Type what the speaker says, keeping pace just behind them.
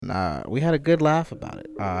and we had a good laugh about it.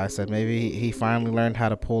 I said maybe he finally learned how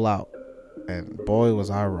to pull out, and boy was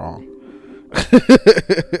I wrong. I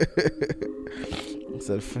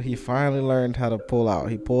said he finally learned how to pull out.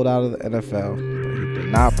 He pulled out of the NFL, but he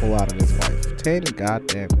did not pull out of his wife. 10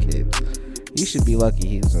 goddamn kids. He should be lucky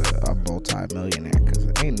he's a multi-millionaire, because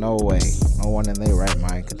there ain't no way no one in their right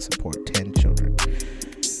mind can support 10 children.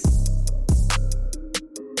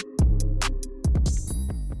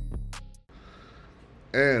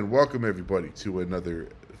 And welcome everybody to another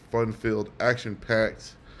fun-filled,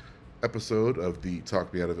 action-packed episode of the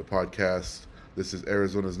Talk Me Out of It podcast. This is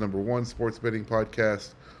Arizona's #1 sports betting podcast.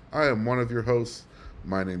 I am one of your hosts.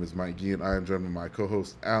 My name is Mike Gee, and I am joined by my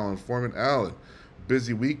co-host, Alan Foreman. Alan,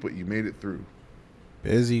 busy week, but you made it through.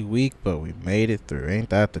 Busy week, but we made it through. Ain't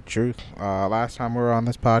that the truth? Last time we were on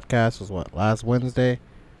this podcast was last Wednesday.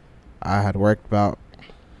 I had worked about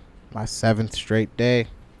my 7th straight day.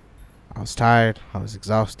 I was tired. I was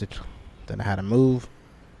exhausted. Then I had to move.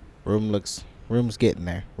 Room's getting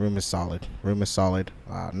there. Room is solid.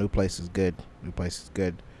 New place is good.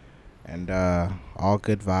 And all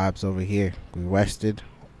good vibes over here. We rested,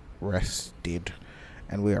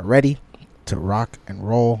 and we are ready to rock and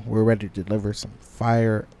roll. We're ready to deliver some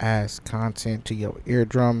fire ass content to your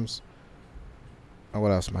eardrums. And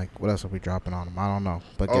what else, Mike? What else are we dropping on them? I don't know.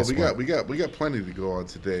 But guess what? we got plenty to go on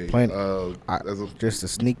today. Just a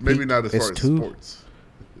sneak peek. Maybe not as far as sports.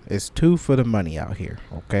 It's 2 for the money out here.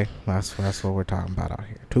 Okay, that's what we're talking about out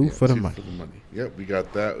here. Two for the money. Yep, we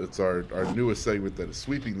got that. It's our newest segment that is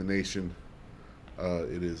sweeping the nation.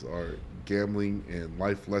 It is our gambling and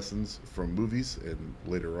life lessons from movies, and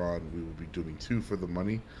later on we will be doing 2 for the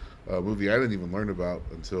money. Movie I didn't even learn about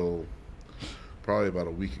until probably about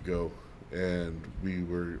a week ago. And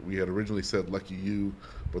we had originally said Lucky You,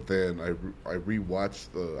 but then I rewatched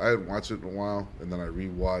I hadn't watched it in a while, and then I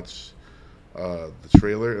rewatched the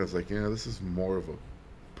trailer, and I was like, yeah, this is more of a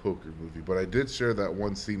poker movie. But I did share that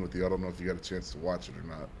one scene with you. I don't know if you got a chance to watch it or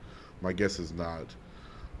not. My guess is not.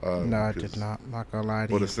 No, I did not. I'm not gonna lie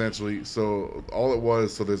to you. But essentially, so all it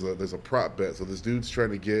was, so there's a prop bet. So this dude's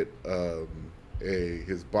trying to get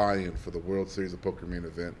his buy-in for the World Series of Poker main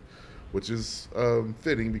event, which is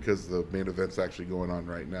fitting because the main event's actually going on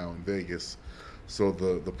right now in Vegas. So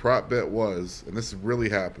the prop bet was, and this really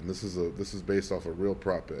happened. This is based off a real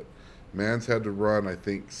prop bet. Man's had to run, I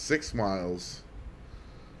think, 6 miles,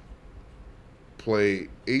 play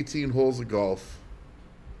 18 holes of golf,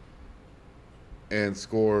 and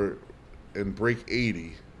score and break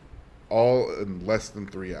 80, all in less than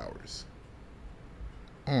 3 hours.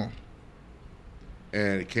 And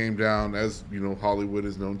it came down, as you know, Hollywood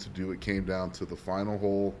is known to do. It came down to the final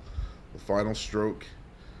hole, the final stroke.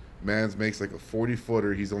 Mans makes like a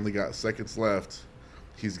 40-footer. He's only got seconds left.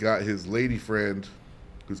 He's got his lady friend,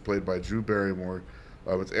 who's played by Drew Barrymore.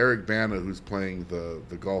 It's Eric Bana who's playing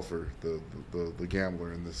the golfer, the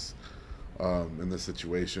gambler in this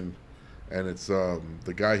situation. And it's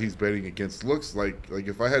the guy he's betting against looks like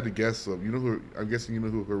if I had to guess, I'm guessing you know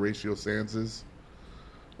who Horatio Sands is.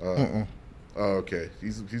 Oh, okay.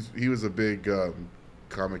 He was a big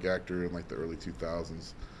comic actor in like the early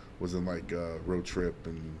 2000s. Was in like Road Trip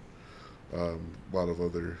and a lot of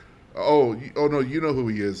other. Oh no, you know who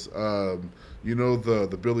he is. You know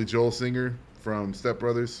the Billy Joel singer from Step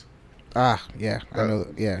Brothers. Yeah, I know.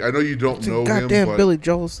 Yeah, I know you don't know him. Goddamn Billy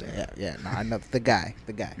Joel's. Yeah. No, I know the guy.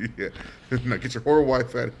 Yeah, now get your whore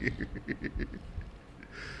wife out of here.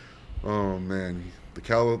 Oh man, the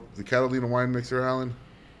Catalina wine mixer, Alan.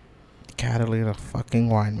 Catalina fucking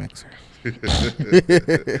wine mixer.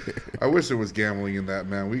 I wish there was gambling in that,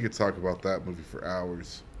 man. We could talk about that movie for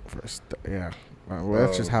hours. Yeah. Well,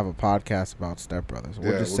 let's just have a podcast about Step Brothers.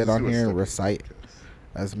 We'll just sit on here and recite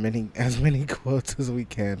as many quotes as we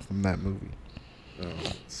can from that movie.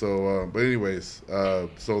 But anyways,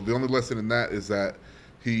 so the only lesson in that is that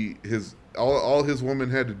all his woman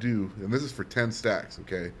had to do, and this is for 10 stacks,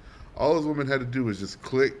 okay? All his woman had to do was just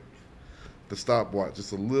click the stopwatch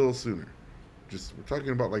just a little sooner. We're talking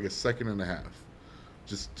about like a second and a half.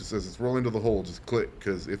 Just as it's rolling to the hole, just click,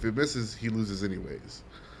 because if it misses, he loses anyways.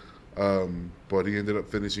 But he ended up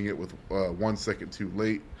finishing it with 1 second too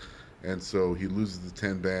late, and so he loses the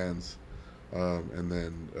 10 bands, and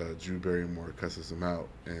then Drew Barrymore cusses him out,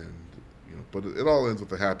 and but it all ends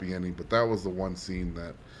with a happy ending. But that was the one scene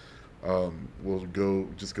that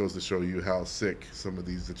just goes to show you how sick some of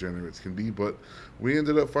these degenerates can be. But we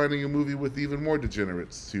ended up finding a movie with even more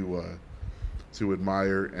degenerates to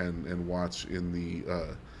admire and watch in the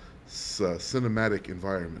cinematic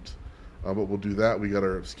environment. But we'll do that. We got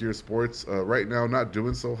our obscure sports. Right now, not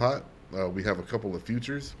doing so hot. We have a couple of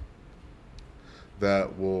futures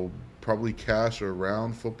that will probably cash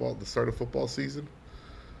around football, the start of football season.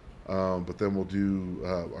 But then we'll do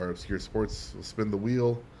our obscure sports. We'll spin the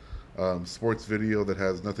wheel, sports video that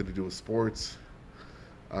has nothing to do with sports,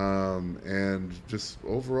 and just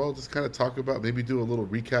overall, just kind of talk about, maybe do a little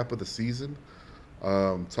recap of the season.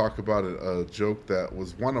 Talk about a joke that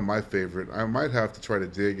was one of my favorite. I might have to try to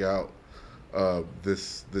dig out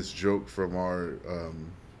this joke from our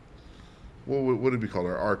what did we call it?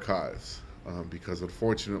 Our archives, because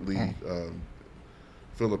unfortunately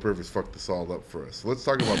Philip Rivers fucked this all up for us. So let's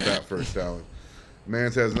talk about that first, Alan.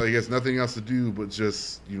 Man has, I guess, nothing else to do but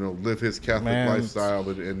just live his Catholic lifestyle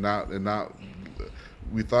and not.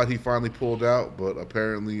 We thought he finally pulled out, but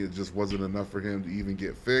apparently it just wasn't enough for him to even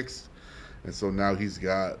get fixed, and so now he's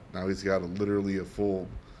got literally a full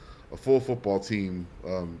football team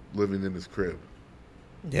living in his crib.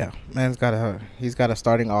 Yeah, man's he's got a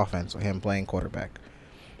starting offense with him playing quarterback.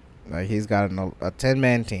 Like, he's got a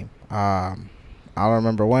 10-man team. I don't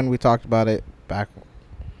remember when we talked about it back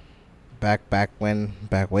when.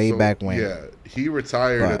 Yeah, he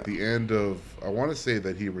retired at the end of. I want to say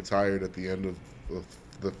that he retired at the end of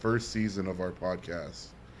the first season of our podcast.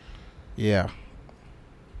 Yeah.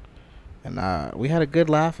 And we had a good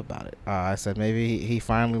laugh about it. I said maybe he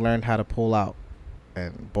finally learned how to pull out,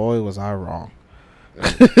 and boy was I wrong.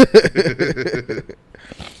 I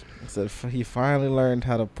said he finally learned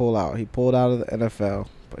how to pull out. He pulled out of the NFL,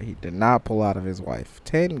 but he did not pull out of his wife.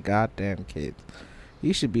 10 goddamn kids.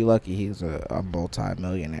 He should be lucky he's a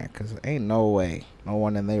multi-millionaire, because ain't no way no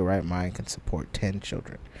one in their right mind can support 10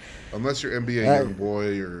 children. Unless you're NBA young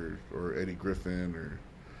boy or Eddie Griffin or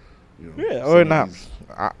yeah, or not.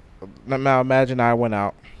 Now imagine I went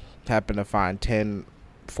out, happened to find 10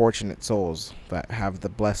 fortunate souls that have the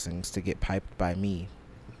blessings to get piped by me,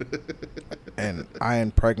 and I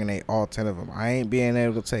impregnate all 10 of them. I ain't being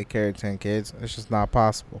able to take care of 10 kids. It's just not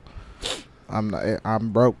possible. I'm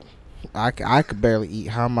broke. I could barely eat.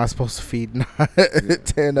 How am I supposed to feed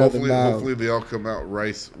 10 other mouths? Hopefully they all come out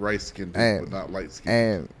rice skinned, but not light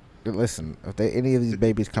skinned. And listen, if any of these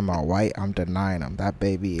babies come out white, I'm denying them. That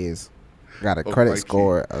baby got a credit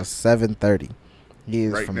score of 730. He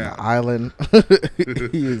is from the island.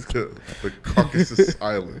 He is the Caucasus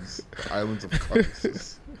Islands, the islands of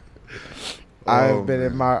Caucasus. I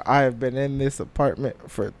have been in this apartment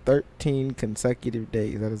for 13 consecutive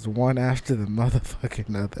days. That is one after the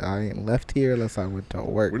motherfucking other. I ain't left here unless I went to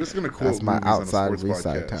work. We're just gonna quote That's my outside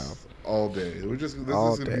reside town all day. This is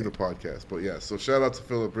gonna be the podcast. But yeah, so shout out to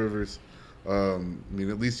Philip Rivers. I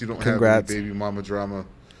mean, at least you don't have any baby mama drama.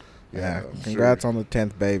 Yeah, congrats on the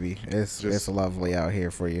 10th baby. It's lovely out here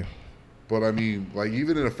for you. But I mean, like,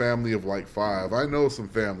 even in a family of like 5, I know some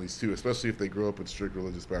families too, especially if they grow up in strict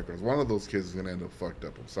religious backgrounds. One of those kids is gonna end up fucked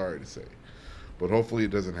up. I'm sorry to say, but hopefully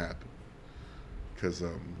it doesn't happen, because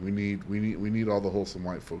we need all the wholesome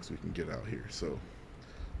white folks we can get out here. So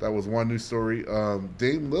that was one news story.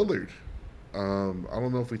 Dame Lillard. I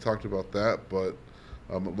don't know if we talked about that, but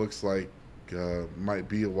it looks like might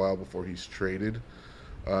be a while before he's traded.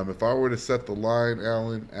 If I were to set the line,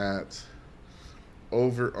 Alan, at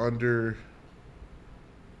over under,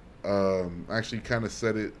 actually kind of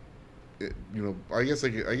set it, I guess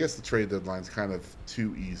the trade deadline's kind of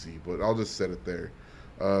too easy, but I'll just set it there.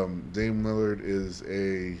 Dame Lillard is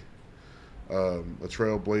a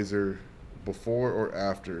Trailblazer before or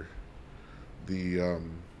after the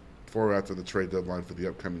trade deadline for the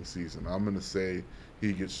upcoming season. I'm going to say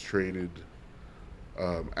he gets traded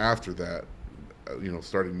after that,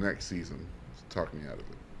 starting next season. Talk me out of it.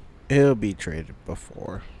 He'll be traded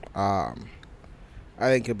before. I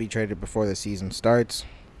think he'll be traded before the season starts.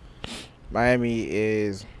 Miami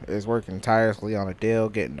is working tirelessly on a deal,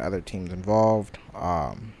 getting other teams involved.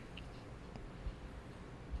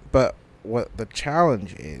 But what the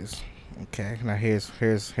challenge is, okay? Now here's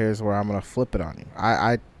where I'm gonna flip it on you.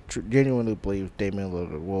 I genuinely believe Damian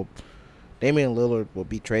Lillard will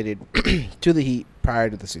be traded to the Heat prior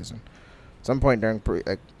to the season. Some point during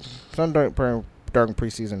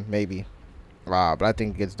preseason, maybe. But I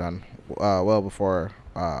think it gets done well before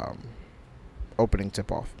opening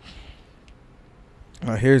tip-off.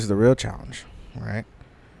 Here's the real challenge, right?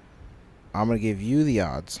 I'm going to give you the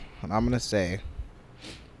odds, and I'm going to say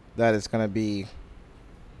that it's going to be,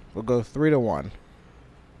 we'll go 3-1.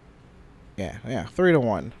 Yeah,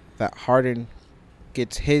 3-1. That Harden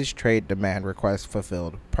gets his trade demand request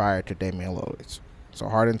fulfilled prior to Damian Lillard's. So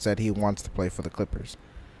Harden said he wants to play for the Clippers.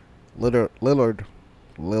 Lillard,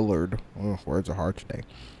 words are hard today,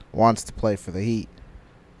 wants to play for the Heat.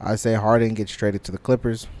 I say Harden gets traded to the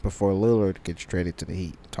Clippers before Lillard gets traded to the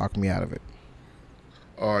Heat. Talk me out of it.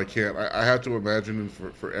 Oh, I can't. I have to imagine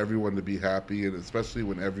for everyone to be happy, and especially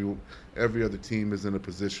when every other team is in a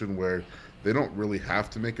position where they don't really have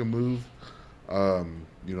to make a move.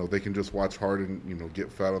 They can just watch Harden,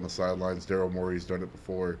 get fat on the sidelines. Daryl Morey's done it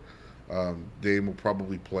before. Dame will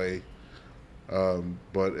probably play.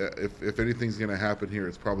 But if anything's going to happen here,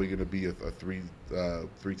 it's probably going to be a three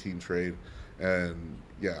team trade, and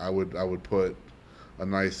yeah, I would put a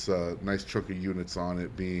nice chunk of units on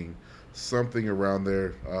it, being something around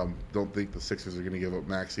there. Don't think the Sixers are going to give up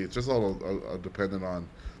Maxey. It's just all dependent on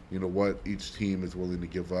what each team is willing to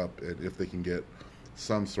give up and if they can get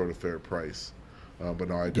some sort of fair price. But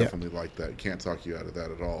no, I definitely like that. Can't talk you out of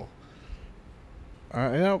that at all.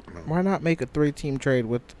 Why not make a 3-team trade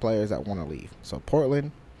with the players that want to leave? So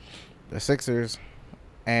Portland, the Sixers,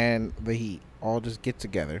 and the Heat all just get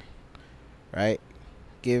together, right?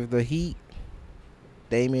 Give the Heat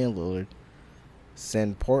Damian Lillard,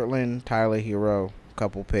 send Portland Tyler Hero,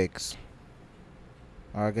 couple picks.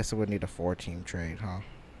 I guess it would need a 4-team trade, huh?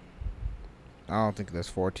 I don't think there's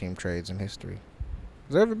 4-team trades in history.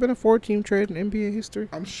 Has there ever been a 4-team trade in NBA history?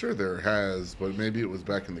 I'm sure there has, but maybe it was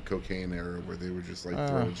back in the cocaine era where they were just like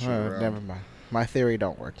throwing shit around. Never mind. My theory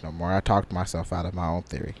don't work no more. I talked myself out of my own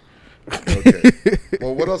theory. Okay.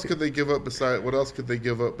 Well, what else could they give up besides? Let's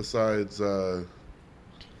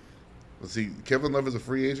see. Kevin Love is a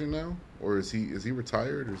free agent now, or is he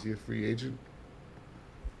retired, or is he a free agent?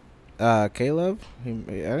 Caleb, I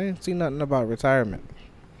didn't see nothing about retirement.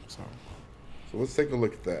 So let's take a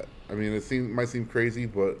look at that. I mean, might seem crazy,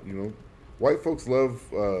 but white folks love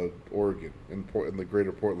Oregon and the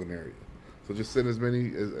greater Portland area. So just send as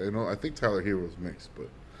many as I think Tyler Hero's mixed, but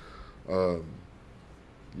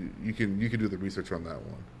you can do the research on that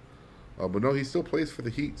one. But no, he still plays for the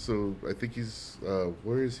Heat, so I think he's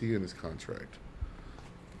where is he in his contract?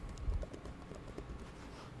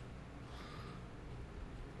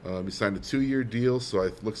 He signed a 2-year deal, so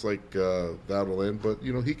it looks like that'll end. But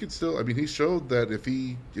he could still. I mean, he showed that if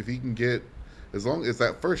he can get, as long as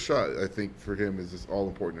that first shot, I think for him is just all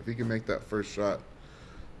important. If he can make that first shot,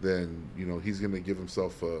 then he's going to give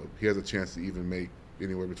himself. He has a chance to even make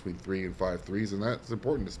anywhere between 3 and 5 threes, and that's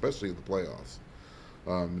important, especially in the playoffs.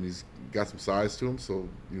 And he's got some size to him, so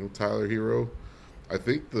Tyler Hero. I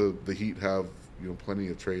think the Heat have plenty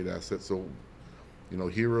of trade assets, so.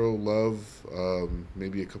 Hero, Love,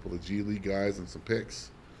 maybe a couple of G League guys and some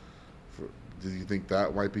picks. Do you think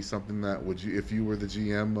that might be something that if you were the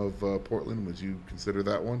GM of Portland, would you consider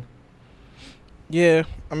that one? Yeah,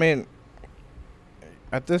 I mean,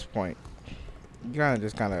 at this point, you kind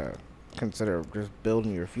of consider just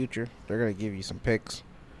building your future. They're gonna give you some picks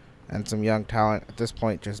and some young talent. At this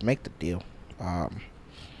point, just make the deal.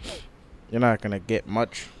 You're not gonna get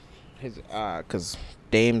much, because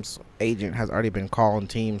Dame's agent has already been calling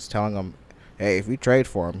teams, telling them, hey, if we trade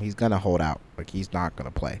for him, he's going to hold out. Like, he's not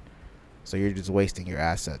going to play. So you're just wasting your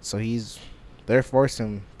assets. So they're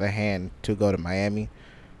forcing the hand to go to Miami.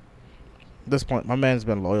 At this point, my man's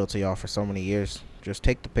been loyal to y'all for so many years. Just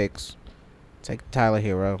take the picks. Take Tyler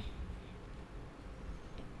Hero.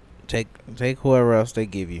 Take whoever else they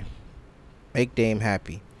give you. Make Dame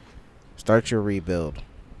happy. Start your rebuild.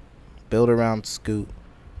 Build around Scoot.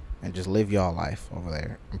 And just live y'all life over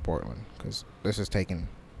there in Portland, because this is taking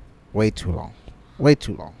way too long. Way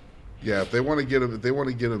too long. Yeah, if they want to get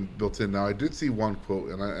him built in now. I did see one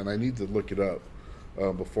quote, and I need to look it up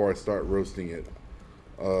before I start roasting it.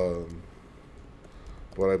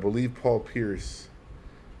 But I believe Paul Pierce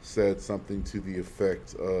said something to the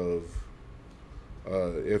effect of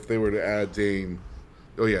if they were to add Dame.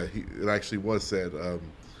 Oh yeah, it actually was said.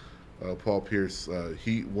 Paul Pierce,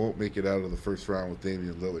 he won't make it out of the first round with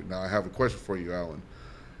Damian Lillard. Now, I have a question for you, Alan.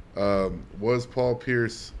 Was Paul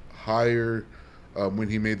Pierce higher when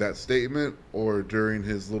he made that statement, or during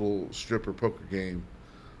his little stripper poker game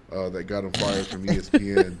that got him fired from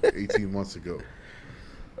ESPN 18 months ago?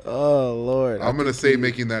 Oh, Lord. I'm going to say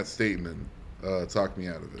making that statement talked me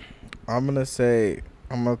out of it. I'm going to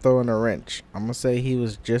throw in a wrench. I'm going to say he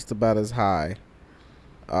was just about as high.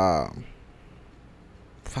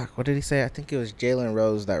 What did he say? I think it was Jalen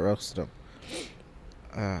Rose that roasted him.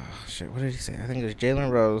 What did he say? I think it was Jalen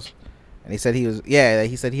Rose. And he said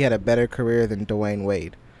he said he had a better career than Dwayne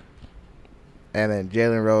Wade. And then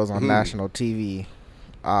Jalen Rose on national TV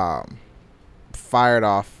fired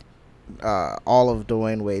off all of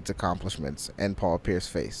Dwayne Wade's accomplishments in Paul Pierce's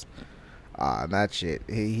face. That shit.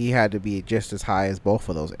 He had to be just as high as both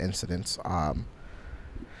of those incidents.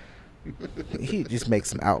 He just makes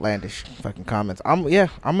some outlandish fucking comments. I'm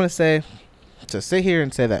gonna say, to sit here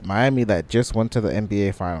and say that Miami that just went to the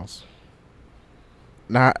NBA Finals,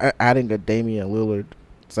 not adding a Damian Lillard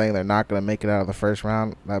saying they're not gonna make it out of the first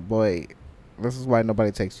round. That boy, this is why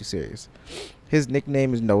nobody takes you serious. His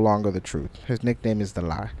nickname is no longer the truth. His nickname is the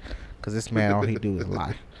lie, because this man all he do is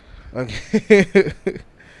lie. Okay.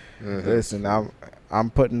 Listen, I'm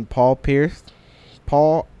putting Paul Pierce.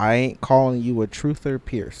 Paul, I ain't calling you a truther,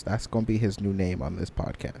 Pierce. That's gonna be his new name on this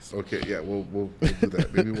podcast. Okay, yeah, we'll do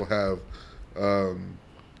that. Maybe we'll have,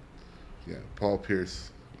 Paul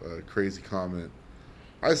Pierce, crazy comment.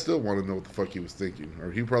 I still want to know what the fuck he was thinking,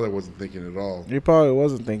 or he probably wasn't thinking at all. He probably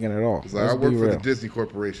wasn't thinking at all. Like, I work for the Disney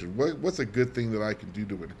Corporation. What's a good thing that I can do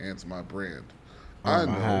to enhance my brand? I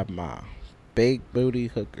have my big booty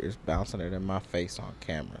hookers bouncing it in my face on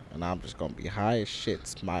camera, and I'm just gonna be high as shit,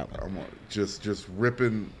 smiling. I'm just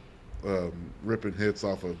ripping hits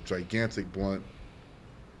off a gigantic blunt,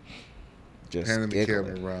 just panning the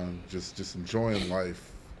camera around, just enjoying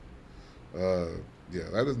life.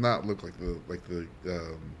 That does not look like that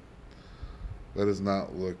does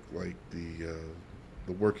not look like the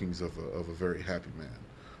workings of a very happy man.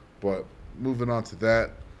 But moving on to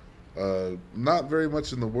that. Not very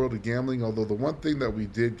much in the world of gambling, although the one thing that we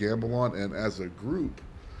did gamble on and as a group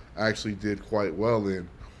actually did quite well in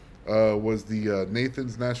was the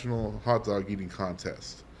Nathan's National Hot Dog Eating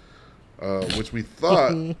Contest, which we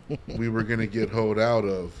thought we were going to get hoed out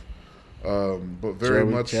of, but very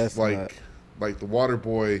Joey much Chestnut. like the water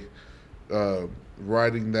boy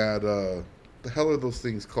riding that, the hell are those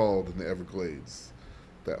things called in the Everglades?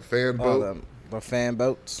 That fan boat? The fan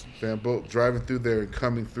boats. Fan boat driving through there and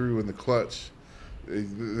coming through in the clutch.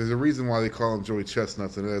 There's a reason why they call him Joey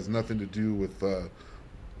Chestnuts, and it has nothing to do with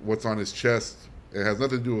what's on his chest. It has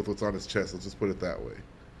nothing to do with what's on his chest. Let's just put it that way.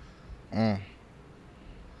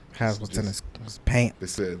 Has what's in his pants. They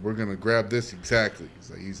said, we're going to grab this exactly.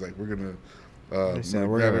 He's like we're going to... they said,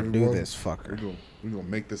 we're going to do this, fucker. We're going to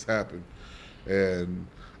make this happen. And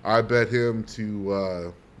I bet him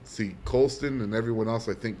to... see, Colston and everyone else,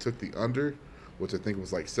 I think, took the under, which I think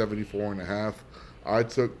was like 74.5. I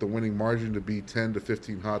took the winning margin to be 10 to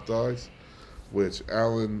 15 hot dogs, which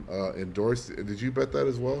Alan endorsed. Did you bet that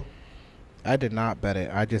as well? I did not bet it.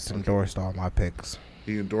 I just endorsed all my picks.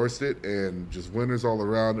 He endorsed it, and just winners all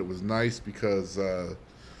around. It was nice because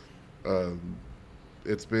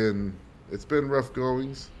it's been rough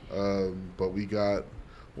goings, but we got,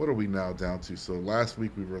 what are we now down to? So last week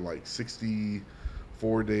we were like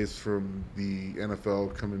 64 days from the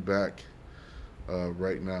NFL coming back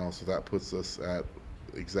right now, so that puts us at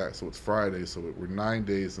so it's Friday, so we're 9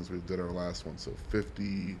 days since we did our last one, so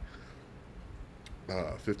 50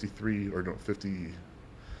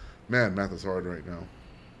 man, math is hard right now.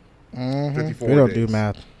 54 we don't days. do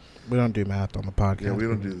math on the podcast. Yeah, we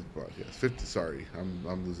don't do the podcast. 50, sorry,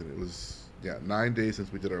 I'm losing it. It was 9 days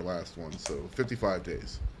since we did our last one, so 55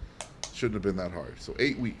 days. Shouldn't have been that hard. So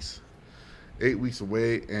 8 weeks. 8 weeks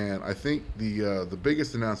away, and I think the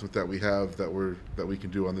biggest announcement that we have that we can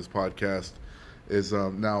do on this podcast is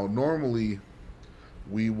now normally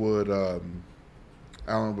we would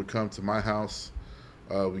Alan would come to my house,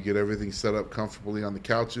 we get everything set up comfortably on the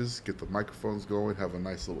couches, get the microphones going, have a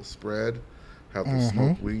nice little spread, have the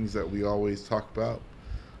smoked wings that we always talk about,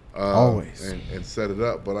 always, and set it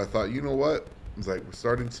up. But I thought, you know what, it's like we're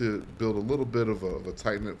starting to build a little bit of a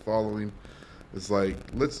tight-knit following. It's like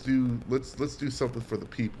let's do something for the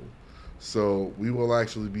people. So we will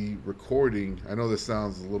actually be recording. I know this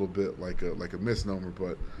sounds a little bit like a misnomer,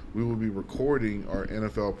 but we will be recording our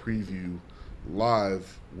NFL preview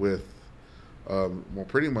live with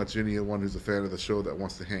pretty much anyone who's a fan of the show that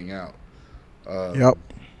wants to hang out. Yep.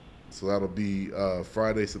 So that'll be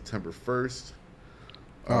Friday, September 1st.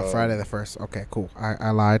 Friday the 1st. Okay, cool.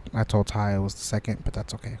 I lied. I told Ty it was the 2nd, but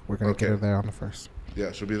that's okay. We're gonna get her there on the 1st.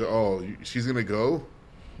 Yeah, she'll be there. Oh, she's going to go?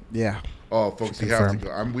 Yeah. Oh, folks, you have to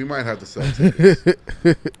go. We might have to sell tickets.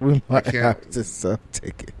 We might have to sell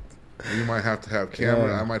tickets. We might have to have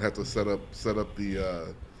camera. I might have to set up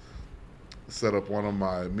one of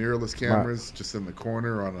my mirrorless cameras just in the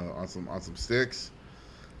corner on some sticks.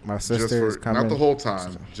 My sister is coming. Not the whole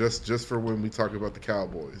time, just for when we talk about the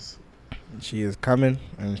Cowboys. She is coming,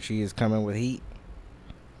 and she is coming with heat.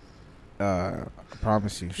 I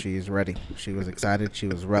promise you, she is ready. She was excited. She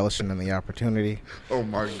was relishing in the opportunity. Oh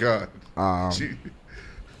my God!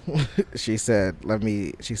 She said,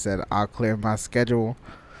 I'll clear my schedule.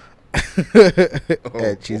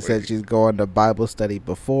 And she said she's going to Bible study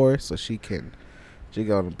before, so she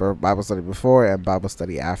go to Bible study before and Bible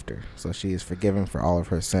study after. So she is forgiven for all of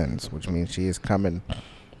her sins, which means she is coming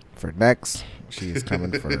for next. She is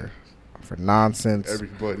coming for nonsense.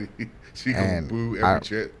 Everybody. She gonna boo every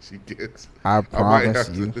chat she gets. I promise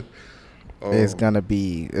you, it's gonna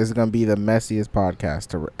be the messiest podcast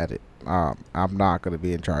to edit. I'm not going to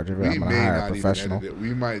be in charge of it. We I'm going to may hire a not even professional. edit it.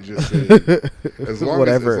 We might just say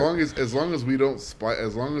Whatever. as long as we don't spy,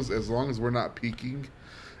 as long as we're not peaking,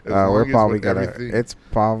 as We're long as probably what gonna. everything It's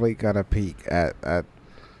probably gonna peak at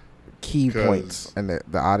key points, because and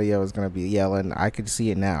the audio is gonna be yelling. I can see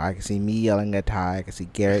it now. I can see me yelling at Ty. I can see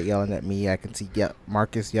Garrett yelling at me. I can see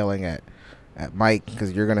Marcus yelling at Mike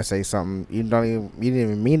because you're gonna say something you didn't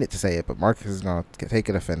even mean it to say it, but Marcus is gonna take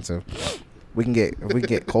it offensive. We can get if we can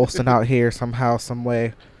get Colston out here somehow, some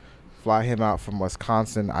way, fly him out from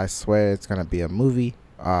Wisconsin. I swear it's gonna be a movie.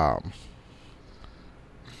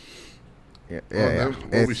 Then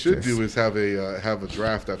what we should just, do is have a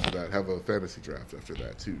draft after that. Have a fantasy draft after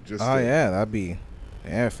that too. that'd be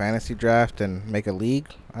fantasy draft and make a league.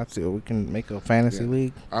 That's it. We can make a fantasy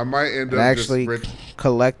league. I might end and up actually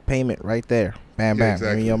collect payment right there. Bam, bam. Exactly.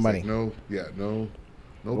 Give me your It's money. No.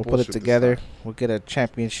 We'll put it together. We'll get a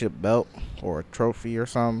championship belt or a trophy or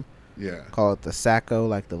something. Yeah. Call it the Sacco,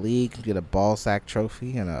 like the league. Get a ball sack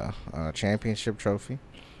trophy and a championship trophy.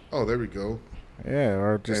 Oh, there we go. Yeah,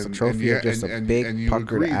 or just a trophy of just a big and you puckered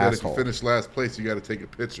agree asshole. that if you finish last place, you got to take a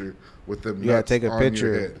picture with them. You got to take a on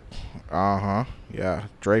picture. Your head. Yeah,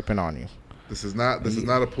 draping on you. This is not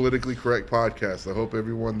a politically correct podcast. I hope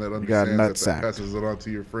everyone that understands that passes it on to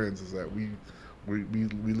your friends is that we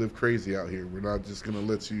live crazy out here. We're not just gonna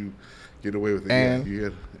let you get away with it. And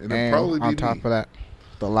it'll probably be on top me. of that,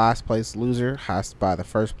 the last place loser has to buy the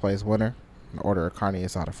first place winner and order a carne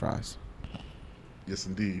asada fries. Yes,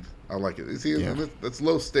 indeed. I like it. See, that's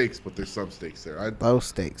low stakes, but there's some stakes there. Low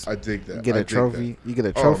stakes. I dig that. You get a trophy. You get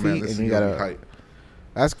a trophy, and you got a.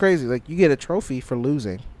 That's crazy. Like you get a trophy for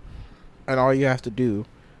losing, and all you have to do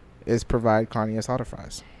is provide carne asada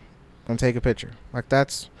fries and take a picture. Like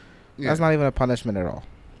that's not even a punishment at all.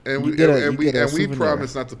 And we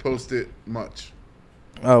promise not to post it much.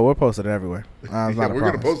 Oh, we'll post it everywhere. We're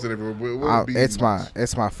gonna post it everywhere.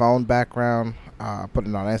 It's my phone background. I'm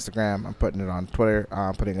putting it on Instagram. I'm putting it on Twitter.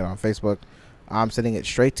 I'm putting it on Facebook. I'm sending it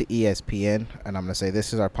straight to ESPN, and I'm gonna say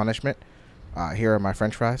this is our punishment. Here are my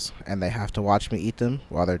French fries, and they have to watch me eat them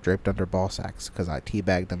while they're draped under ball sacks because I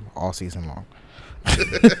teabagged them all season long.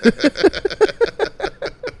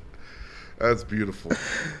 That's beautiful.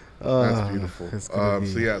 That's beautiful. So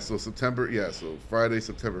Friday,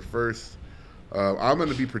 September 1st. I'm going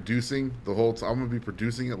to be producing the whole time. I'm going to be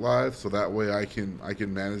producing it live, so that way I can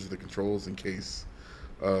manage the controls in case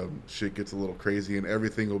shit gets a little crazy, and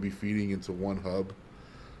everything will be feeding into one hub.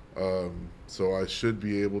 So I should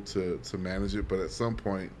be able to manage it, but at some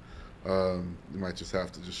point, you might just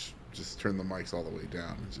have to just turn the mics all the way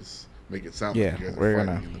down and just make it sound like you guys are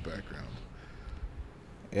fighting in the background.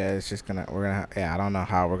 Yeah, I don't know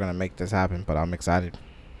how we're gonna make this happen, but I'm excited.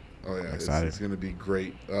 Oh yeah, it's gonna be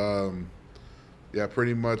great.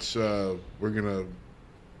 Pretty much we're gonna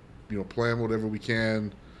plan whatever we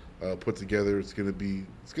can put together. It's gonna be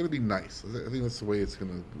nice. I think that's the way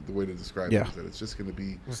to describe it. Is that it's just gonna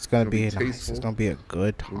be nice. Tasteful. It's gonna be a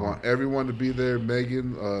good time. We want everyone to be there.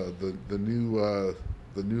 Megan, the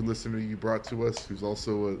new listener you brought to us, who's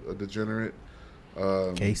also a degenerate.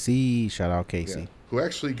 Casey, shout out Casey, who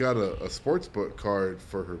actually got a sportsbook card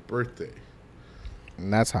for her birthday.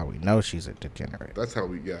 And that's how we know she's a degenerate. That's how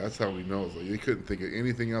we know. It's like they couldn't think of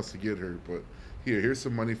anything else to get her, but here's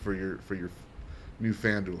some money for your new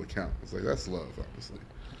FanDuel account. It's like that's love, obviously.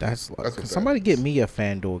 That's love. Can somebody get me a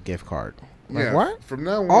FanDuel gift card? Like, what? From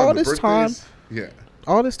now on, all this time,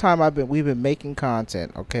 we've been making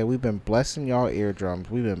content. Okay, we've been blessing y'all eardrums.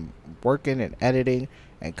 We've been working and editing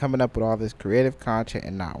and coming up with all this creative content,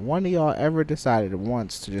 and not one of y'all ever decided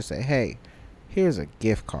once to just say, "Hey, here's a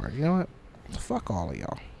gift card." You know what? Fuck all of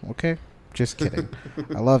y'all. Okay, just kidding.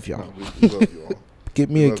 I love y'all. No, we love you all. Get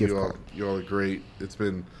me a gift card. Y'all are great. It's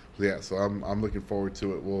been so I'm looking forward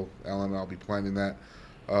to it. Alan and I'll be planning that.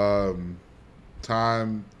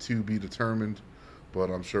 Time to be determined, but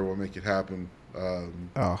I'm sure we'll make it happen.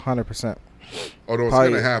 100%. Although it's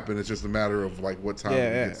going to happen, it's just a matter of like what time we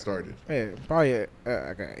get started. Yeah, probably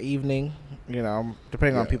like an evening.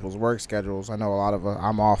 Depending on people's work schedules. I know a lot of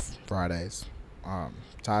I'm off Fridays.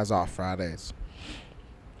 Ty's off Fridays.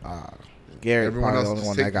 Gary probably the only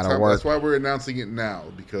one that got to work. That's why we're announcing it now,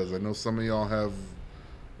 because I know some of y'all have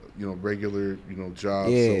regular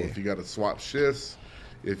jobs. Yeah. So if you got to swap shifts,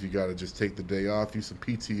 if you got to just take the day off, use some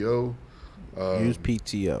PTO. Use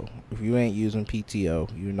PTO. If you ain't using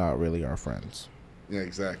PTO, you're not really our friends. Yeah,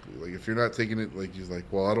 exactly. Like if you're not taking it, like you're like,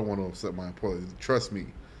 well, I don't want to upset my employer. Trust me,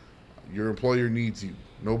 your employer needs you.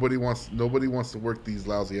 Nobody wants to work these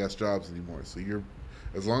lousy ass jobs anymore. So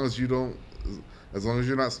as long as you're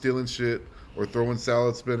not stealing shit or throwing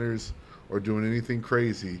salad spinners or doing anything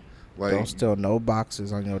crazy, Like, don't steal no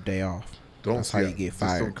boxes on your day off. That's how you get fired,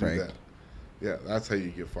 just don't Craig. do that. Yeah, that's how you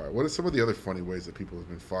get fired. What are some of the other funny ways that people have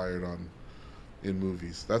been fired on in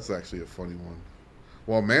movies? That's actually a funny one.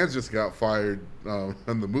 Well, man just got fired on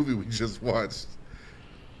the movie we just watched.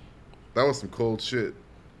 That was some cold shit.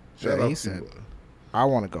 Shout out He to said, I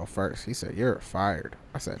want to go first. He said, you're fired.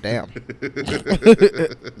 I said, damn.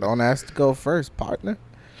 Don't ask to go first, partner.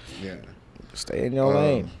 Yeah. Stay in your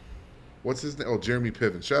lane. What's his name? Oh, Jeremy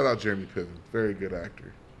Piven. Shout out Jeremy Piven. Very good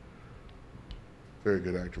actor. Very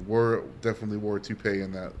good actor. Definitely wore a toupee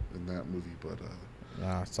in that movie, but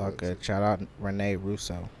Nah, it's all good. Shout out Renee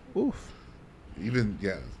Russo. Oof. Even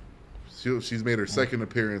she's made her second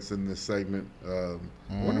appearance in this segment. I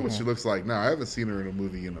wonder what she looks like now. I haven't seen her in a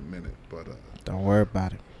movie in a minute, but don't worry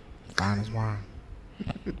about it. Fine as wine.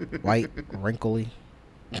 White, wrinkly.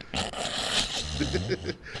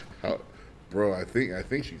 Bro, I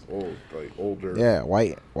think she's old, like older. Yeah,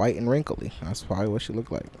 white and wrinkly. That's probably what she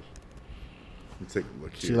looked like. Let's take a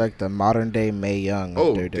look here. She like the modern day Mae Young.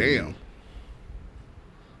 Oh, damn.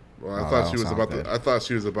 Well, I thought she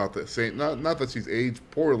was about the same. Not that she's aged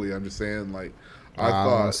poorly. I'm just saying, like, I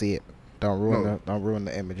don't see it. Don't ruin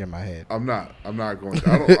the image in my head. I'm not going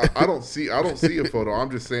to. I don't see a photo. I'm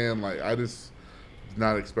just saying, like, I just did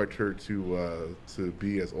not expect her to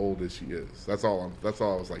be as old as she is. That's all I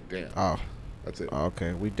was like, damn. Oh, that's it.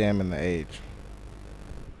 Okay, we damning the age.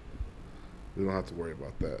 We don't have to worry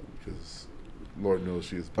about that because Lord knows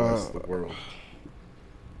she has blessed the world.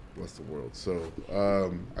 Bless the world. So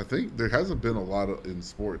I think there hasn't been a lot in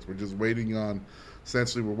sports. We're just waiting on.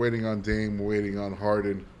 Essentially, we're waiting on Dame. We're waiting on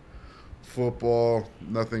Harden. Football,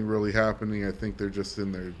 nothing really happening. I think they're just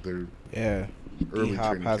in their early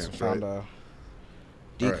D-Hop training hasn't camp.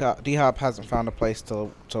 found D-Hop hasn't found a place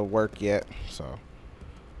to work yet. So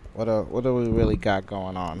what do we really got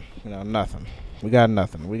going on? Nothing. We got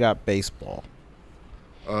nothing. We got baseball.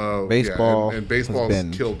 Baseball and baseball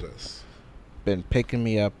has killed us. Been picking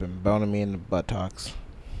me up and boning me in the buttocks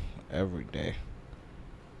every day.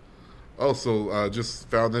 Oh, so just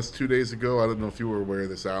found this 2 days ago. I don't know if you were aware of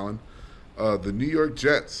this, Alan. The New York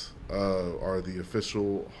Jets are the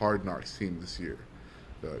official Hard Knocks team this year.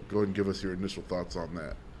 Go ahead and give us your initial thoughts on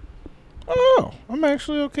that. Oh, I'm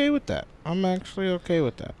actually okay with that. That's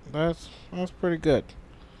pretty good.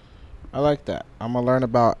 I like that. I'm going to learn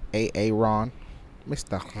about Aaron,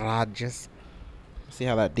 Mr. Rodgers. See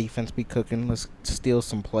how that defense be cooking. Let's steal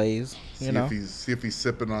some plays. See if he's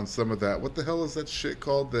sipping on some of that. What the hell is that shit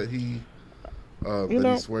called that he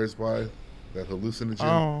swears by? That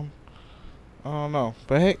hallucinogen? I don't know.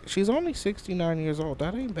 But hey, she's only 69 years old.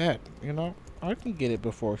 That ain't bad. I can get it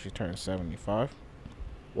before she turns 75.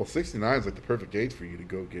 Well, 69 is like the perfect age for you to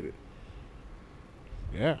go get it.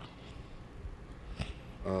 Yeah.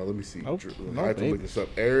 Let me see. Nope. I have to look this up.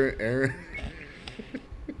 Aaron.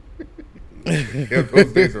 Yeah,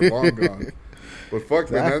 those days are long gone. But fuck,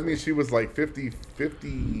 man, that means she was like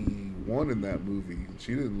 51 in that movie.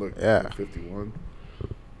 She didn't look like 51.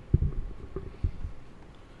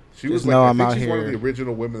 She was like, I think she's one of the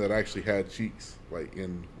original women that actually had cheeks. Like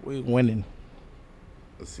we winning.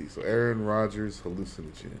 Let's see. So Aaron Rodgers,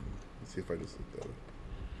 hallucinogen. Let's see if I just look that up.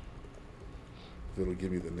 If it'll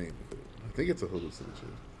give me the name of it. I think it's a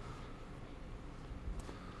hallucinogen.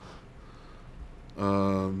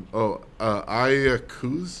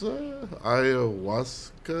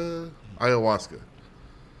 Ayahuasca.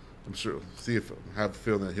 I'm sure. See if I have a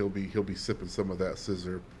feeling that he'll be sipping some of that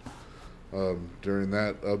scissor during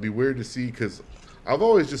that. It'll be weird to see because I've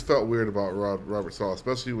always just felt weird about Robert Saleh,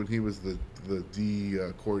 especially when he was the D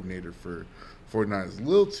coordinator for 49ers. A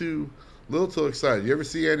little too excited. You ever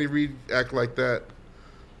see Andy Reid act like that?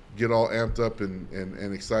 Get all amped up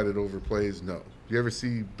and excited over plays? No. You ever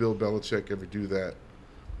see Bill Belichick ever do that?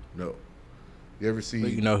 No. You ever see...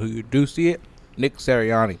 But you know who you do see it? Nick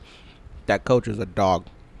Sirianni. That coach is a dog.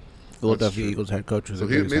 Philadelphia Eagles head coach is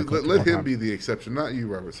let him be the exception, not you,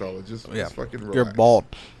 Robert Saleh. Just fucking relax. You're bald.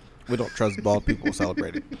 We don't trust bald people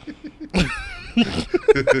celebrating.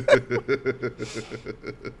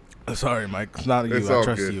 Sorry, Mike. It's not you. I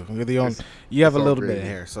trust you. You're the only. You have a little bit of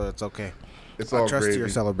hair, so it's okay. I trust your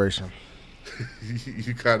celebration.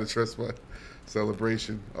 You kind of trust my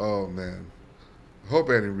celebration. Oh man, I hope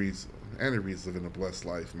Andy Reid's living a blessed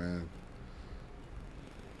life, man.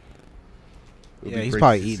 He's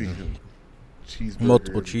probably eating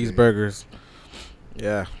multiple cheeseburgers.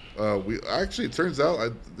 Yeah. It turns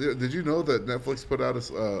out. Did you know that Netflix put out a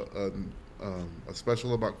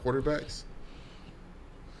special about quarterbacks?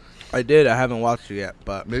 I did. I haven't watched it yet,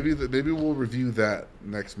 but maybe we'll review that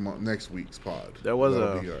next week's pod. There was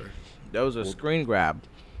a screen grab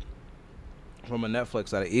from a Netflix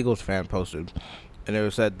that an Eagles fan posted, and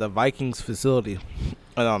it said the Vikings facility,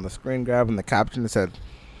 and on the screen grab and the caption it said,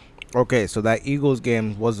 "Okay, so that Eagles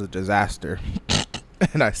game was a disaster,"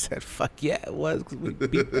 and I said, "Fuck yeah, it was, 'cause we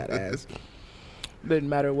beat that ass. Didn't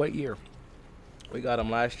matter what year. We got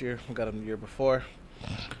them last year. We got them the year before.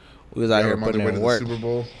 We was out Got here them on putting their way in to the work. Super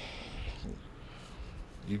Bowl.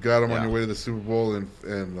 You got them on Yeah. your way to the Super Bowl, and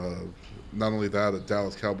not only that, a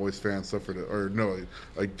Dallas Cowboys fan suffered,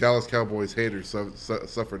 like Dallas Cowboys haters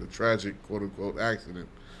suffered a tragic quote unquote accident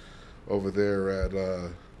over there at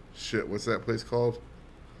what's that place called?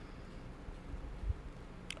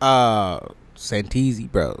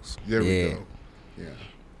 Santisi Bros. There we go. Yeah,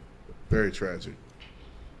 very tragic.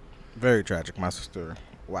 Very tragic. My sister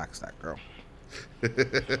waxed that girl.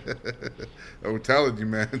 I'm telling you,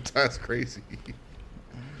 man, that's crazy.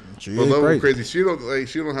 She But is level crazy. crazy.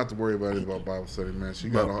 She don't have to worry about anything about Bible study, man. She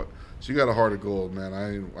got a heart of gold, man.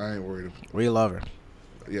 I ain't worried. We love her.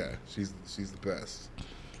 Yeah, she's the best.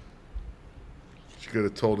 She could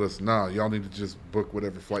have told us, nah, y'all need to just book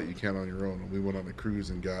whatever flight you can on your own. And we went on a cruise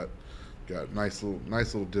and got nice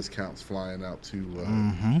little discounts flying out to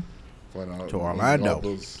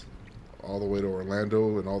Orlando. All the way to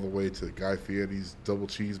Orlando and all the way to Guy Fieri's double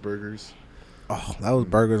cheeseburgers. Oh, that was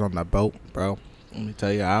burgers on that boat, bro. Let me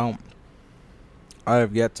tell you, I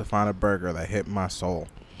have yet to find a burger that hit my soul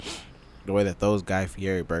the way that those Guy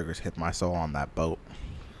Fieri burgers hit my soul on that boat.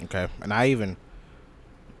 Okay, and I even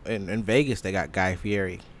in Vegas they got Guy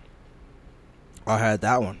Fieri. I had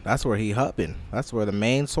that one. That's where he hubbing. That's where the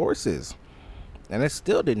main source is, and it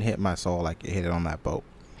still didn't hit my soul like it hit it on that boat.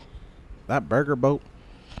 That burger boat.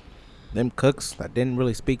 Them cooks that didn't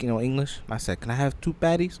really speak no English. I said, "Can I have 2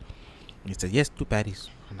 patties?" He said, "Yes, 2 patties."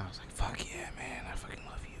 And I was like, "Fuck yeah, man! I fucking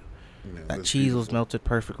love you." Yeah, That cheese was melted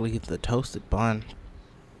perfectly. The toasted bun,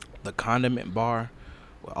 the condiment bar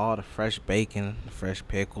with all the fresh bacon, the fresh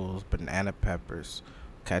pickles, banana peppers,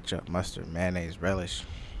 ketchup, mustard, mayonnaise, relish,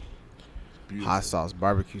 hot sauce,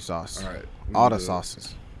 barbecue sauce, all right, all the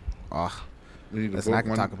sauces. Oh, we need to listen, I book can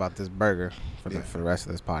one. talk about this burger for the rest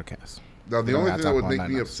of this podcast. Now, the We don't only gotta thing that talk would about make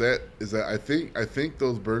nothing me else. upset is that I think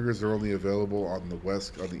those burgers are only available on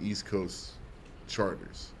the East Coast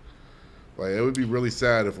charters. Like, it would be really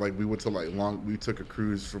sad if like we went to we took a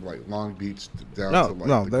cruise from like Long Beach down to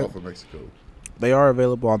the Gulf of Mexico. They are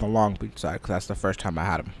available on the Long Beach side because that's the first time I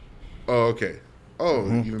had them. Oh, okay. Oh,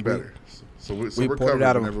 Mhm. even better. So we're pulled it covered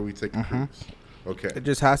out of- whenever we take a cruise. Okay, It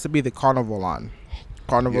just has to be the Carnival line.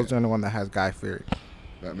 Carnival's the only one that has Guy Fieri.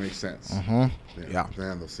 that makes sense. Yeah.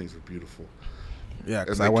 Man, those things were beautiful. Yeah,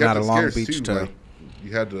 because And I they went kept out it of Long scarce, Beach too. to. Like,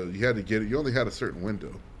 you had to get it. You only had a certain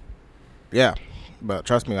window. Yeah, but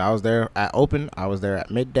trust me, I was there at open, I was there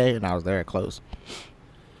at midday, and I was there at close.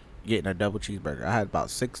 Getting a double cheeseburger. I had about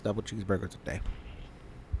 6 double cheeseburgers a day.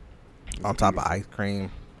 On top of ice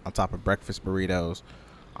cream, on top of breakfast burritos,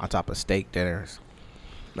 on top of steak dinners.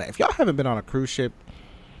 Man, if y'all haven't been on a cruise ship,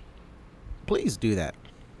 please do that.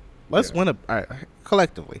 Let's win all right,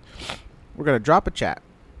 collectively. We're going to drop a chat.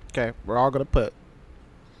 Okay, we're all going to put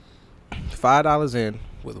 $5 in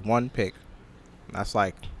with one pick. That's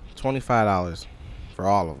like $25 for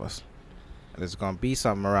all of us. And it's going to be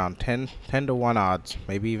something around 10 to 1 odds,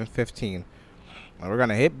 maybe even 15. And we're going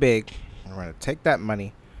to hit big. We're going to take that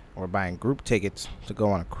money. And we're buying group tickets to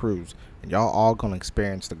go on a cruise. And y'all all going to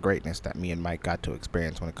experience the greatness that me and Mike got to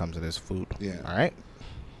experience when it comes to this food. Yeah. All right?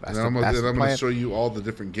 And I'm going to show you all the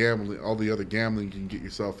different gambling, all the other gambling you can get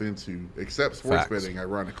yourself into, except sports betting,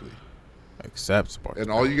 ironically. Except sports. And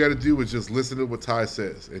all you got to do is just listen to what Ty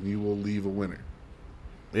says, and you will leave a winner.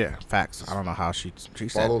 Yeah, facts. I don't know how she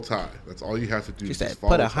Follow said. Ty. That's all you have to do. She just said,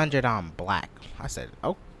 put Ty. 100 on black. I said,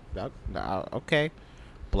 oh, okay.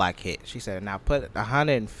 Black hit. She said, now put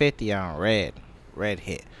 150 on red. Red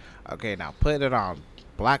hit. Okay, now put it on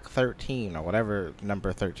black 13 or whatever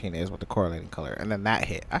number 13 is with the correlating color. And then that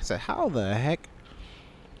hit. I said, how the heck?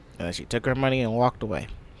 And then she took her money and walked away.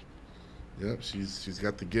 Yep, she's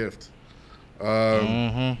got the gift.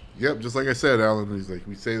 Yep, just like I said, Alan, he's like,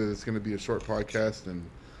 we say that it's going to be a short podcast, and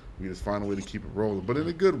we just find a way to keep it rolling, but in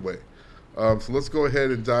a good way. So let's go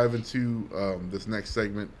ahead and dive into this next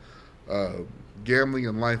segment, gambling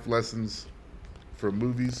and life lessons for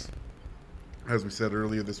movies. As we said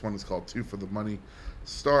earlier, this one is called Two for the Money,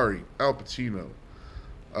 starring Al Pacino.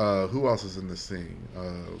 Who else is in this thing?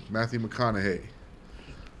 Matthew McConaughey.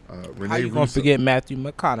 Renee How you going to forget Matthew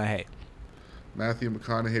McConaughey? Matthew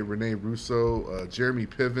McConaughey, Renee Russo, Jeremy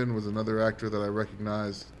Piven was another actor that I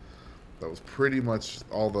recognized. That was pretty much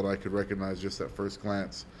all that I could recognize just at first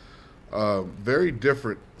glance. Very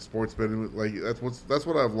different sports betting. Like that's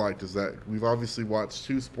what I've liked is that we've obviously watched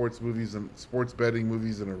two sports movies and sports betting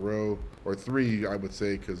movies in a row, or three, I would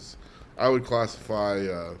say, because I would classify.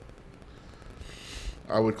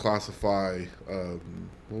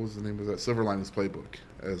 What was the name of that? Silver Linings Playbook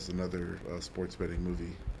as another sports betting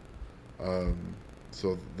movie. Um,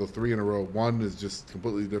 so the three in a row. One is just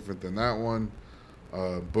completely different than that one.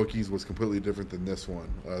 Bookies was completely different than this one.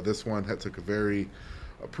 This one took a very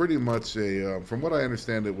pretty much from what I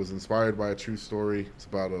understand, it was inspired by a true story. It's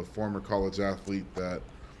about a former college athlete that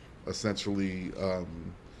essentially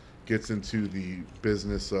gets into the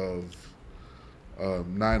business of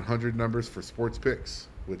 900 numbers for sports picks,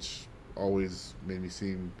 which always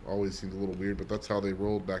seemed a little weird, but that's how they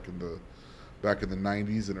rolled back in the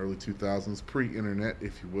 90s and early 2000s, pre-internet,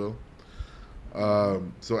 if you will.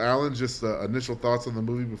 So, Alan, just initial thoughts on the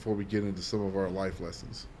movie before we get into some of our life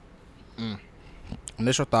lessons.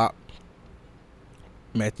 Initial thought: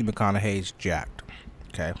 Matthew McConaughey's jacked.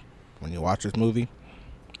 Okay, when you watch this movie,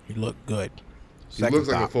 he looked good. He looks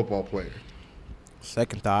like a football player.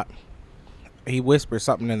 Second thought: he whispered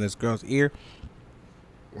something in this girl's ear.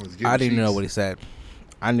 I didn't even know what he said.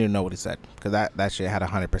 I didn't even know what he said because that shit had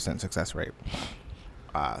 100% success rate.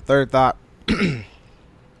 Third thought: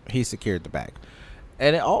 he secured the bag,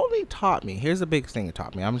 and it only taught me. Here's the biggest thing it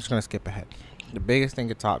taught me. I'm just gonna skip ahead. The biggest thing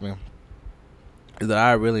it taught me is that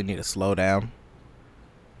I really need to slow down,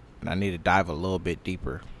 and I need to dive a little bit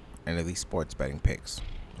deeper into these sports betting picks.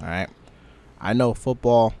 All right, I know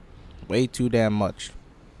football way too damn much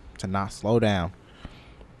to not slow down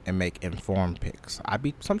and make informed picks.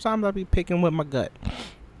 Sometimes I be picking with my gut.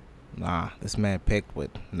 Nah, this man picked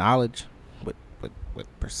with knowledge,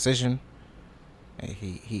 with precision, and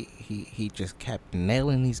he just kept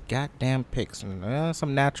nailing these goddamn picks. And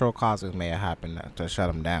some natural causes may have happened to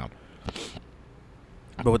shut him down.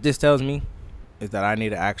 But what this tells me is that I need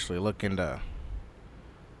to actually look into,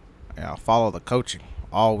 follow the coaching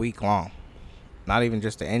all week long. Not even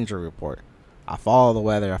just the injury report. I follow the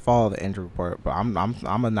weather, I follow the injury report, but I'm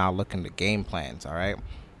now looking to game plans. All right,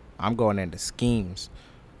 I'm going into schemes.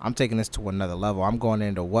 I'm taking this to another level. I'm going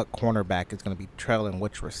into what cornerback is going to be trailing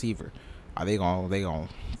which receiver. Are they going to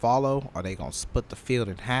follow? Are they going to split the field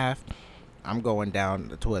in half? I'm going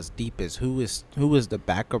down to as deep as who is the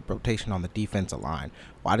backup rotation on the defensive line.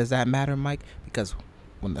 Why does that matter, Mike? Because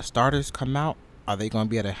when the starters come out, are they going to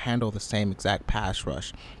be able to handle the same exact pass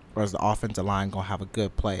rush? Or is the offensive line going to have a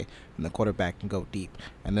good play and the quarterback can go deep?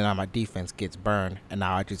 And then my defense gets burned, and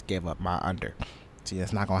now I just gave up my under. See,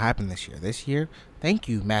 that's not going to happen this year. This year, thank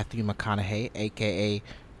you, Matthew McConaughey, a.k.a.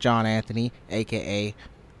 John Anthony, a.k.a.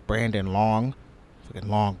 Brandon Long. Fucking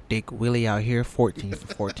Long Dick Willie out here, 14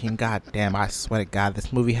 for 14. God damn, I swear to God,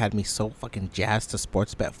 this movie had me so fucking jazzed to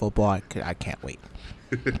sports bet football. I can't wait.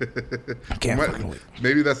 Fucking wait.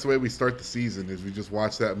 Maybe that's the way we start the season. Is we just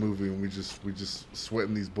watch that movie and we just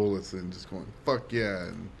sweating these bullets and just going fuck yeah.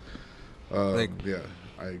 And yeah,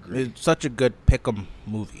 I agree. It's such a good pick'em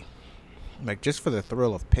movie. Like just for the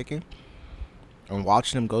thrill of picking and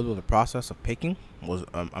watching them go through the process of picking was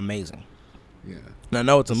amazing. Yeah. And I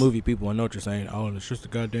know it's a movie, people. I know what you're saying. Oh, it's just a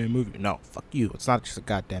goddamn movie. No, fuck you. It's not just a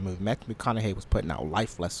goddamn movie. Matthew McConaughey was putting out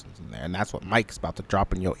life lessons in there, and that's what Mike's about to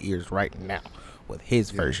drop in your ears right now with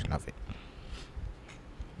his version of it.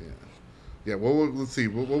 Yeah. Yeah, let's see.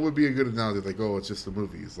 What would be a good analogy? Like, oh, it's just a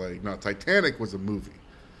movie. It's like, no, Titanic was a movie.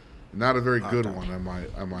 Not a very good one,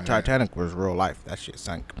 I might Titanic was real life. That shit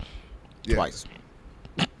sank twice.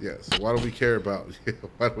 Yeah, so why do we care about?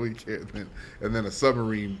 Why do we care? And then a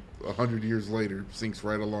submarine 100 years later sinks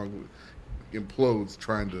right along, implodes,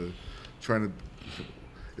 trying to.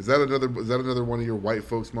 Is that another one of your white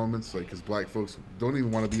folks moments? Like, because black folks don't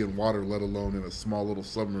even want to be in water, let alone in a small little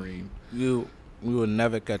submarine. We will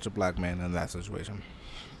never catch a black man in that situation.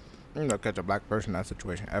 You don't catch a black person in that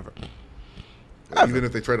situation ever. Even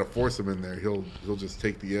if they try to force him in there, he'll just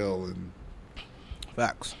take the L and.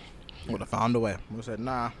 Facts. Would have found a way. We said,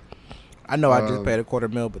 nah. I know I just paid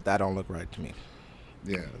 $250,000, but that don't look right to me.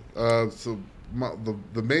 Yeah. So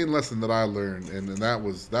the main lesson that I learned, and that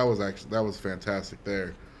was fantastic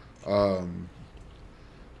there.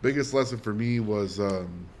 Biggest lesson for me was,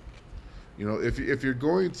 if you're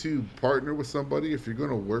going to partner with somebody, if you're going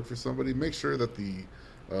to work for somebody, make sure that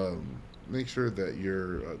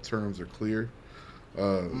your terms are clear.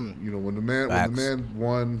 When the man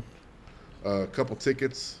won a couple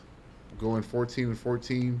tickets, going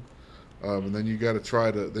 14-14, and then you got to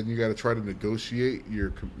try to negotiate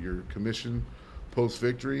your commission post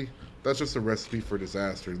victory. That's just a recipe for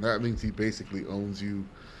disaster, and that means he basically owns you,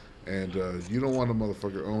 and you don't want a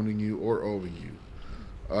motherfucker owning you or owing you.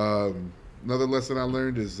 Another lesson I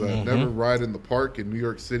learned is never ride in the park in New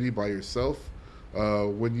York City by yourself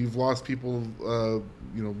when you've lost people,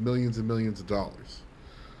 millions and millions of dollars.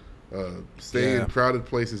 Stay in crowded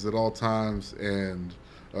places at all times, and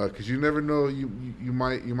because you never know, you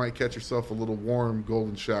might catch yourself a little warm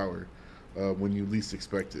golden shower when you least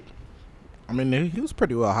expect it. I mean, he was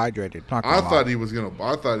pretty well hydrated. I thought he was gonna.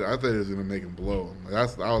 I thought he was gonna make him blow. I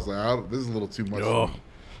was like, this is a little too much. For me.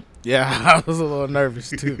 Yeah, I was a little nervous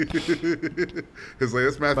too. It's like,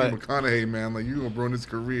 that's Matthew McConaughey, man. Like, you're gonna ruin his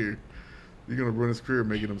career. You're gonna ruin his career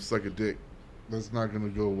making him suck a dick. That's not gonna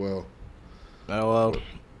go well. Well,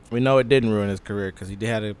 we know it didn't ruin his career because he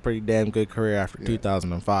had a pretty damn good career after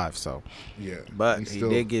 2005. So yeah, but he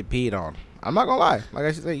did get peed on. I'm not gonna lie. Like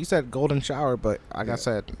I said, you said golden shower, but like I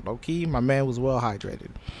said, low key, my man was well hydrated.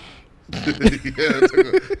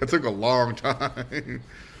 It took a long time.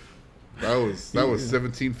 That was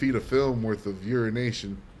 17 feet of film worth of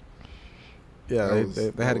urination. Yeah,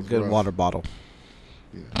 they had a good rough water bottle.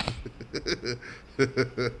 Yeah.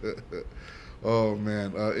 Oh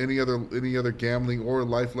man, any other gambling or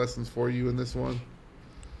life lessons for you in this one?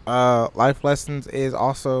 Life lessons is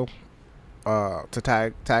also to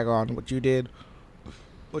tag on what you did,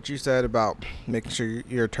 what you said about making sure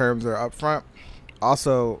your terms are up front.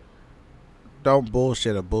 Also, don't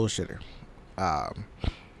bullshit a bullshitter,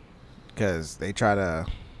 because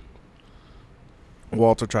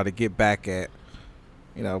Walter tried to get back at,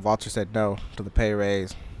 Walter said no to the pay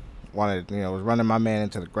raise, was running my man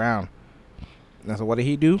into the ground. And so what did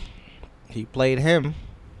he do? He played him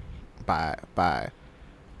by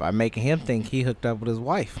making him think he hooked up with his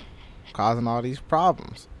wife, causing all these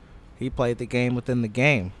problems. He played the game within the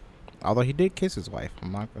game, although he did kiss his wife.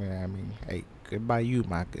 Hey, goodbye you,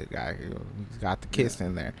 my good guy. He's got the kiss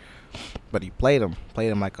in there, but he played him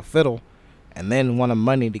like a fiddle, and then wanted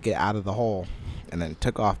money to get out of the hole, and then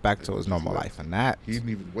took off back to his normal life. And that he didn't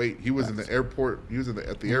even wait. He was in the airport. He was at the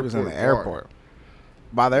airport. He was in the airport.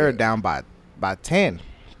 By they were down by 10,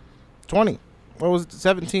 20. What was it?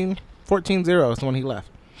 17, 14-0 is when he left.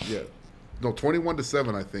 Yeah. No,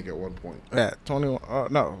 21-7, I think, at one point. Yeah, 21.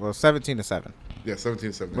 No, well, 17-7. Yeah,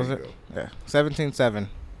 17-7. Was it? Yeah, 17-7.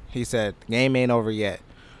 He said, game ain't over yet.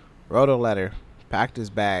 Wrote a letter, packed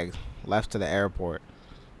his bags, left to the airport,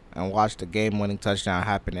 and watched the game-winning touchdown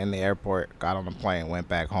happen in the airport, got on the plane, went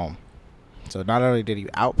back home. So not only did he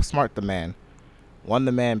outsmart the man, won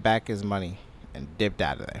the man back his money, and dipped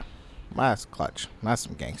out of there. That's clutch. That's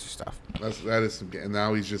some gangster stuff. That is some. And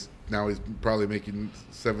now he's probably making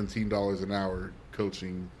 $17 an hour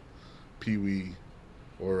coaching Pee Wee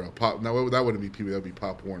or Pop. Now that wouldn't be Pee Wee. That would be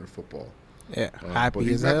Pop Warner football. Yeah,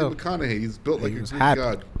 happy as hell. Matthew McConaughey. He's built like a Greek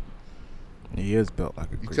god. He is built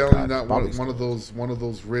like a Greek god. You telling me not one of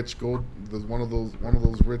those rich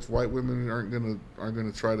rich white women aren't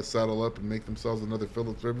gonna try to saddle up and make themselves another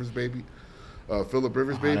Phillip Rivers baby? Phillip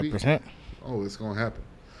Rivers baby. 100%. Oh, it's gonna happen.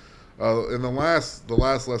 And the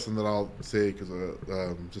last lesson that I'll say, because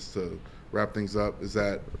just to wrap things up, is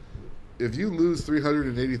that if you lose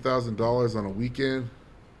 $380,000 on a weekend,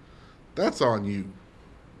 that's on you.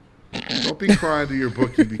 Don't be crying to your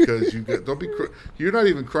bookie because you're not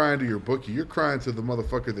even crying to your bookie. You're crying to the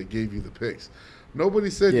motherfucker that gave you the picks. Nobody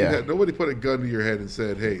said nobody put a gun to your head and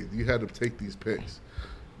said, "Hey, you had to take these picks."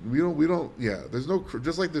 We don't. Yeah, there's no,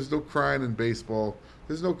 just like there's no crying in baseball.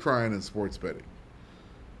 There's no crying in sports betting.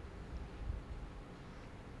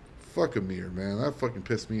 Fuck Amir, man. That fucking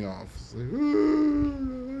pissed me off. It's like,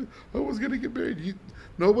 I was going to get married.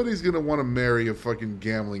 Nobody's going to want to marry a fucking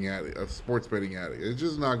gambling addict, a sports betting addict. It's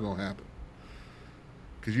just not going to happen.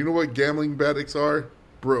 Because you know what gambling addicts are?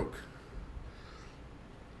 Broke.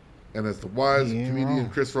 And as the wise comedian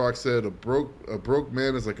Chris Rock said, a broke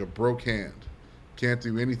man is like a broke hand. Can't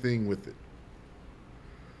do anything with it.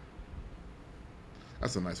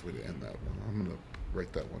 That's a nice way to end that one. I'm going to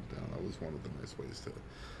write that one down. That was one of the nice ways to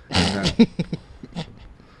end that.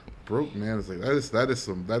 Broke man is like that is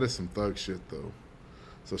some thug shit though.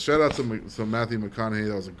 So shout out to Matthew McConaughey.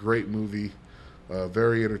 That was a great movie.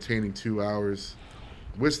 Very entertaining 2 hours.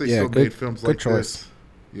 Wish they still made films like this.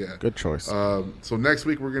 Yeah, good choice. So next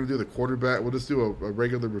week we're gonna do the quarterback. We'll just do a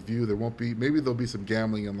regular review. Maybe there'll be some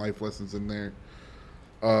gambling and life lessons in there.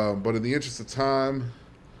 But in the interest of time,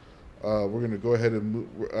 we're going to go ahead and move.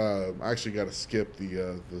 I actually got to skip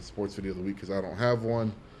the sports video of the week because I don't have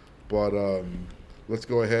one. But let's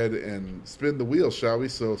go ahead and spin the wheel, shall we?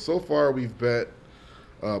 So far we've bet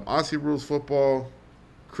Aussie rules football,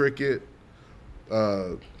 cricket,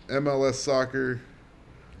 MLS soccer,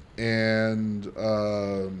 and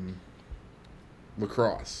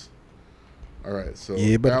lacrosse. All right, so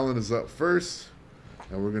Alan is up first,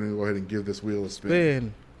 and we're going to go ahead and give this wheel a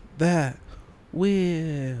spin. that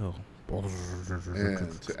will.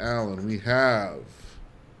 And to Alan, we have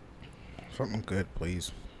Something good,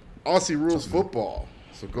 please. Aussie Rules Something. Football.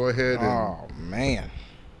 So go ahead and Oh man.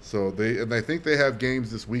 so I think they have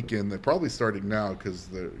games this weekend. They're probably starting now because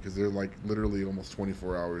they're like literally almost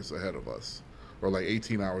 24 hours ahead of us, or like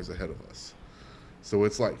 18 hours ahead of us. So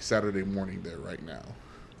it's like Saturday morning there right now.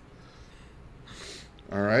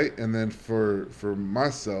 All right, and then for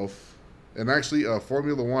myself, and actually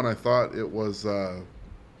Formula One, I thought it was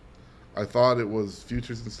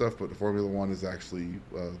futures and stuff, but the Formula One is actually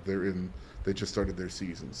they just started their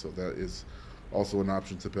season, so that is also an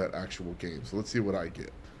option to bet actual games. So let's see what I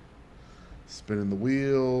get. Spinning the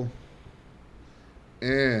wheel,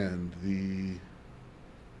 and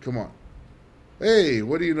come on, hey,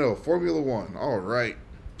 what do you know? Formula One. All right,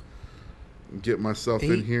 get myself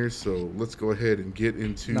in here. So let's go ahead and get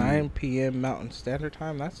into 9 p.m. Mountain Standard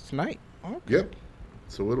Time. That's tonight. Okay. Yep.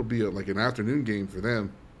 So it'll be like an afternoon game for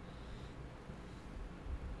them.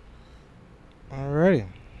 Alrighty.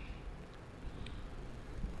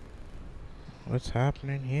 What's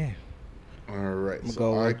happening here? All right. I'm gonna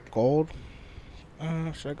go with gold.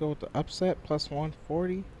 Should I go with the upset plus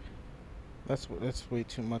 140? That's way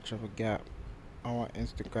too much of a gap. I want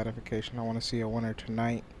instant gratification. I want to see a winner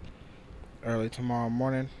tonight, early tomorrow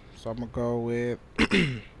morning. So I'm gonna go with.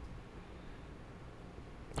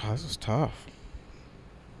 Oh, this is tough.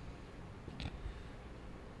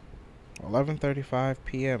 11:35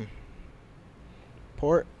 p.m.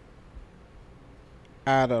 Port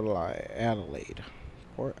Adelaide.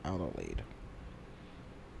 Port Adelaide.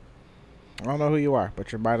 I don't know who you are,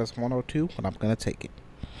 but you're minus 102, and I'm going to take it.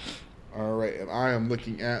 All right, and I am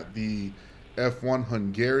looking at the F1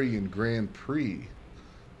 Hungarian Grand Prix.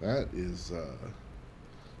 That's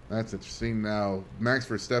interesting. Now, Max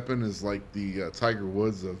Verstappen is like the Tiger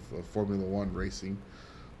Woods of Formula One racing.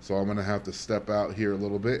 So I'm going to have to step out here a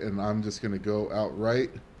little bit, and I'm just going to go outright.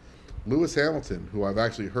 Lewis Hamilton, who I've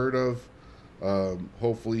actually heard of.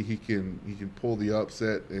 Hopefully he can pull the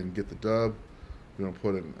upset and get the dub. We don't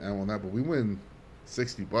put an M on that, but we win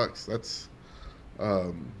 $60.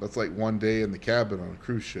 That's like one day in the cabin on a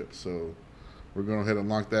cruise ship. So we're going to go ahead and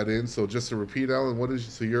lock that in. So just to repeat, Alan,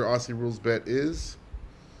 so your Aussie Rules bet is?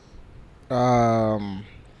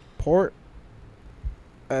 Port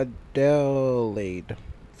Adelaide.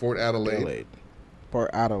 Fort Adelaide. Port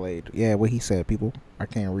Adelaide. Yeah, what he said, people. I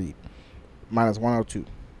can't read. Minus 102.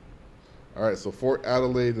 All right, so Fort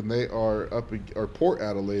Adelaide, and they are Port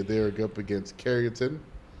Adelaide, they are up against Carrington.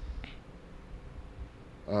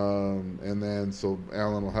 And then so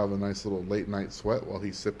Alan will have a nice little late night sweat while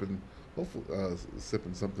he's sipping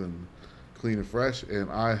something clean and fresh. And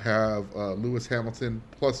I have Lewis Hamilton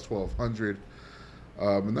plus 1,200.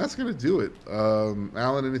 And that's going to do it.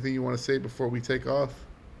 Alan, anything you want to say before we take off?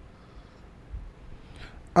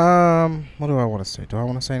 What do I want to say? Do I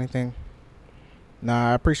want to say anything?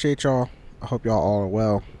 Nah, I appreciate y'all. I hope y'all all are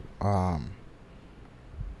well. I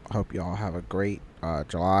hope y'all have a great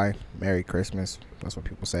July. Merry Christmas. That's what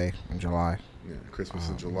people say in July. Yeah, Christmas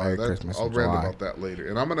in July. Merry Christmas I'll in rant July. about that later.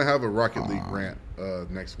 And I'm going to have a Rocket League rant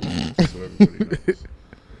next week, so everybody knows.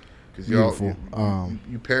 Because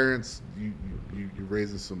you parents, you're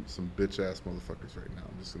raising some bitch ass motherfuckers right now.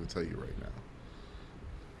 I'm just going to tell you right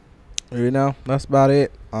now. You know, that's about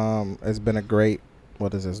it. It's been a great.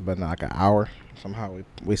 What is this? It's been like an hour. Somehow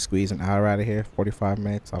we squeeze an hour out of here. 45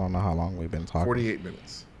 minutes. I don't know how long we've been talking. 48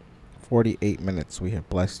 minutes. 48 minutes. We have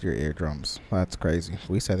blessed your eardrums. That's crazy.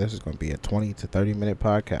 We said this is going to be a 20 to 30 minute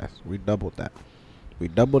podcast. We doubled that. We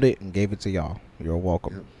doubled it and gave it to y'all. You're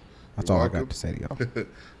welcome. Yep. That's all I got to say to y'all.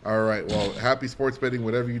 All right. Well, happy sports betting.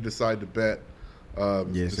 Whatever you decide to bet.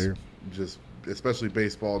 Yes, sir. Just especially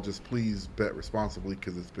baseball. Just please bet responsibly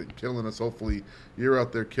because it's been killing us. Hopefully, you're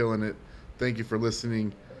out there killing it. Thank you for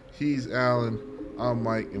listening. He's Alan. I'm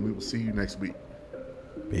Mike, and we will see you next week.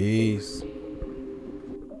 Peace.